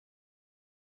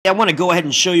I want to go ahead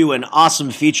and show you an awesome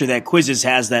feature that Quizizz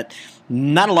has that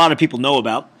not a lot of people know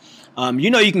about.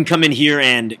 You can come in here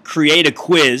and create a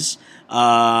quiz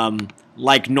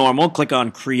like normal. Click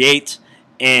on Create,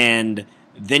 and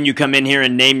then you come in here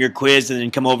and name your quiz, and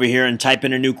then come over here and type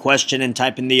in a new question and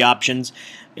type in the options.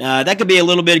 That could be a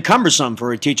little bit cumbersome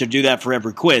for a teacher to do that for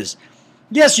every quiz.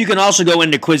 Yes, you can also go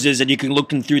into Quizizz and you can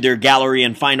look in through their gallery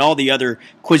and find all the other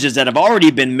quizzes that have already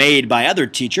been made by other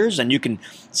teachers, and you can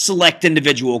select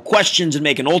individual questions and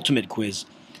make an ultimate quiz.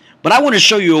 But I want to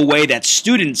show you a way that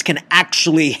students can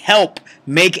actually help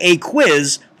make a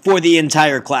quiz for the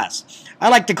entire class. I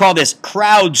like to call this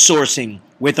crowdsourcing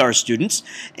with our students,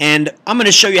 and I'm going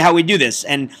to show you how we do this.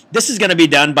 And this is going to be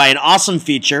done by an awesome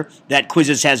feature that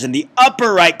Quizizz has in the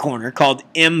upper right corner called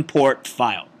Import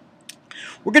File.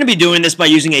 We're going to be doing this by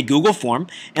using a Google form,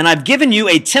 and I've given you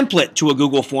a template to a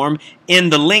Google form in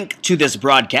the link to this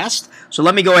broadcast. So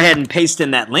let me go ahead and paste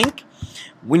in that link.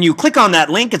 When you click on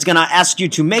that link, it's going to ask you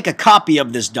to make a copy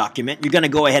of this document. You're going to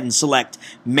go ahead and select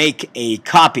Make a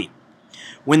Copy.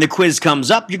 When the quiz comes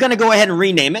up, you're going to go ahead and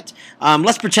rename it.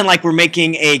 Let's pretend like we're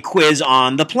making a quiz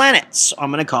on the planets.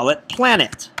 I'm going to call it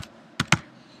Planet.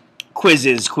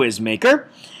 Quizizz Quiz Maker.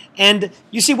 And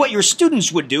you see, what your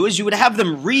students would do is you would have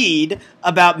them read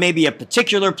about maybe a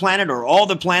particular planet or all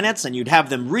the planets, and you'd have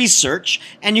them research.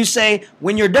 And you say,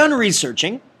 when you're done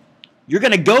researching, you're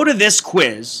going to go to this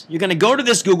quiz, you're going to go to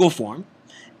this Google form,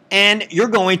 and you're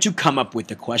going to come up with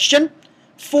the question,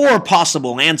 4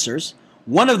 possible answers.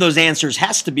 One of those answers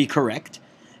has to be correct,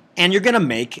 and you're going to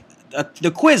make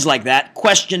the quiz like that,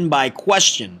 question by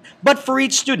question, but for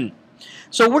each student.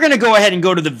 So we're going to go ahead and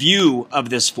go to the view of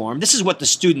this form. This is what the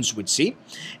students would see.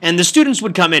 And the students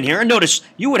would come in here, and notice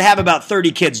you would have about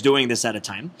 30 kids doing this at a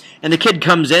time. And the kid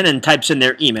comes in and types in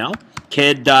their email,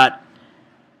 kid@kid.com.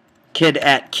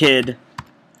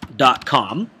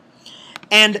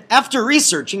 And after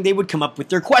researching, they would come up with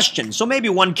their question. So maybe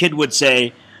one kid would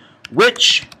say,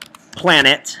 which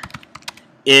planet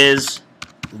is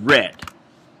red?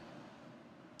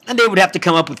 And they would have to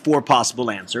come up with 4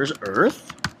 possible answers.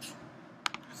 Earth,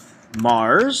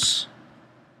 Mars,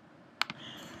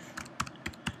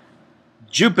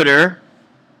 Jupiter,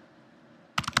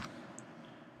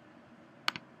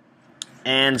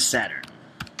 and Saturn.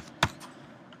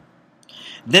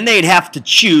 Then they'd have to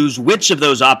choose which of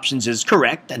those options is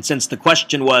correct, and since the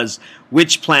question was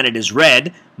which planet is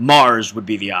red, Mars would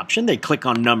be the option. They click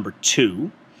on number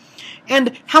 2.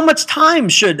 And how much time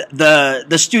should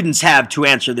the students have to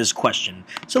answer this question?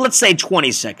 So let's say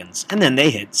 20 seconds, and then they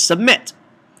hit submit.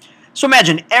 So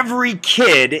imagine every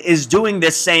kid is doing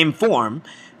this same form,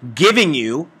 giving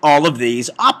you all of these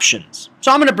options.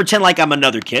 So I'm going to pretend like I'm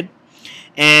another kid.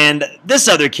 And this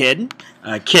other kid,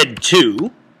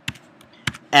 kid2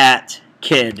 at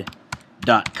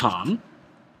kid.com,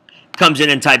 comes in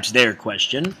and types their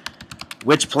question.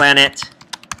 Which planet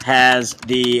has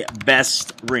the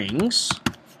best rings?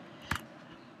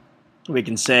 We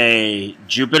can say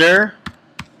Jupiter,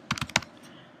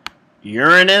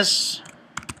 Uranus,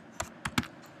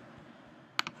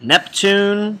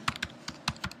 Neptune,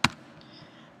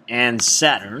 and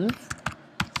Saturn.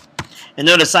 And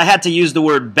notice I had to use the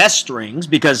word best rings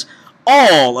because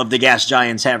all of the gas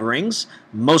giants have rings.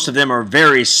 Most of them are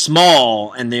very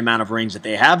small in the amount of rings that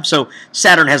they have, so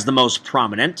Saturn has the most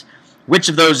prominent. Which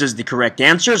of those is the correct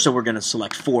answer? So we're going to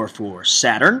select 4 for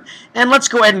Saturn. And let's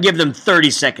go ahead and give them 30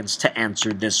 seconds to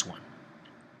answer this one.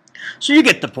 So you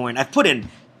get the point. I've put in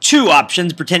 2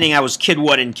 options, pretending I was kid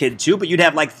 1 and kid 2, but you'd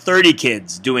have like 30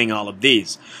 kids doing all of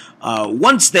these.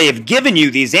 Once they've given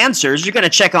you these answers, you're going to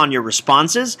check on your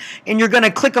responses, and you're going to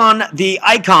click on the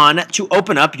icon to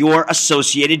open up your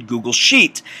associated Google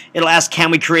Sheet. It'll ask,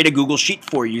 can we create a Google Sheet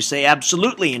for you? You say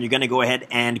absolutely, and you're going to go ahead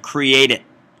and create it.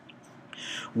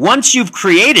 Once you've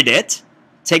created it,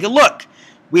 take a look.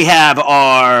 We have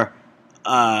our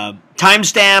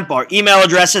timestamp, our email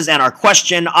addresses, and our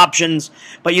question options,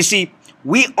 but you see,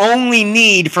 we only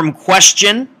need from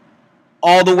question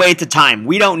all the way to time.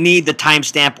 We don't need the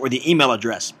timestamp or the email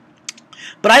address.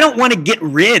 But I don't want to get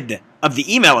rid of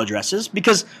the email addresses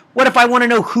because what if I want to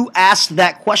know who asked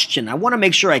that question? I want to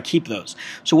make sure I keep those.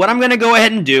 So what I'm going to go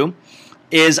ahead and do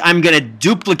is I'm going to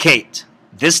duplicate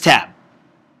this tab.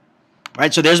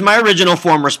 Right, so there's my original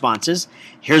form responses.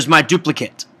 Here's my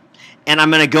duplicate. And I'm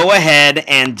going to go ahead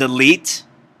and delete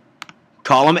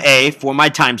column A for my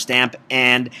timestamp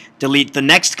and delete the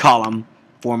next column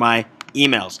for my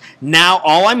emails. Now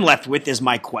all I'm left with is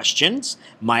my questions,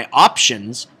 my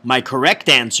options, my correct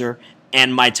answer,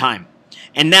 and my time.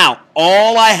 And now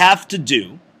all I have to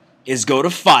do is go to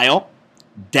File,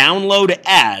 Download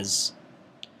As,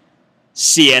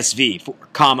 CSV for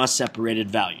comma separated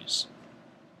values.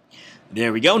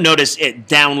 There we go. Notice it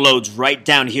downloads right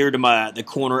down here to the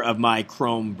corner of my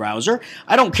Chrome browser.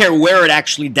 I don't care where it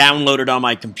actually downloaded on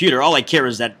my computer. All I care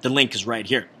is that the link is right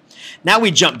here. Now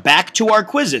we jump back to our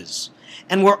quizzes,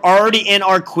 and we're already in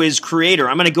our quiz creator.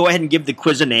 I'm going to go ahead and give the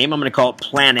quiz a name. I'm going to call it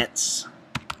Planets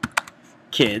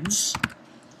Kids.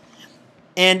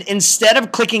 And instead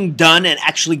of clicking done and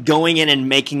actually going in and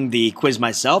making the quiz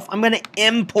myself, I'm going to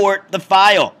import the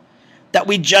file that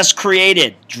we just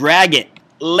created. Drag it.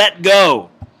 Let go.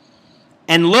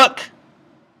 And look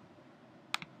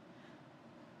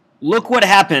what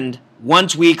happened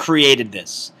once we created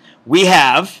this. We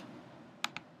have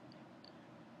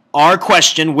our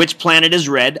question, which planet is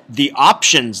red, the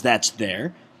options that's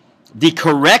there, the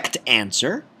correct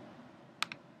answer,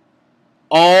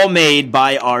 all made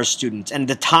by our students, and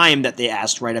the time that they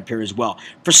asked right up here as well.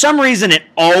 For some reason, it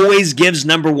always gives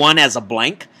number 1 as a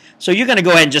blank. So you're going to go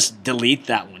ahead and just delete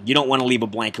that one. You don't want to leave a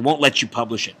blank. It won't let you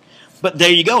publish it. But there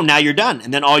you go. Now you're done.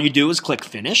 And then all you do is click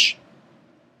Finish.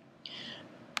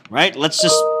 Right? Let's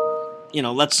just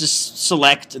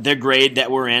select their grade that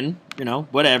we're in.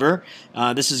 Whatever.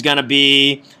 This is going to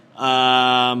be,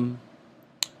 doesn't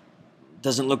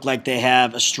look like they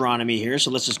have astronomy here. So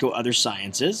let's just go other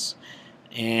sciences.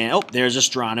 And, oh, there's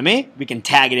astronomy. We can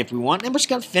tag it if we want. And we're just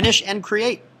going to finish and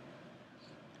create.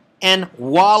 And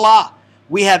voila.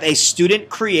 We have a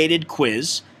student-created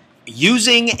quiz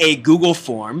using a Google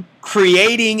form,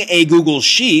 creating a Google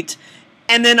Sheet,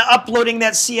 and then uploading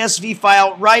that CSV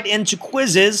file right into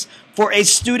Quizizz for a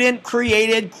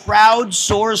student-created,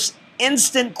 crowdsourced,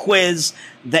 instant quiz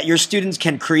that your students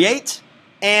can create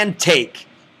and take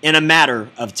in a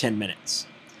matter of 10 minutes.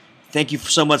 Thank you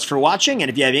so much for watching, and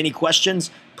if you have any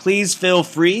questions, please feel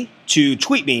free to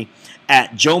tweet me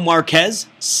at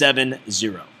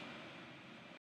JoeMarquez70.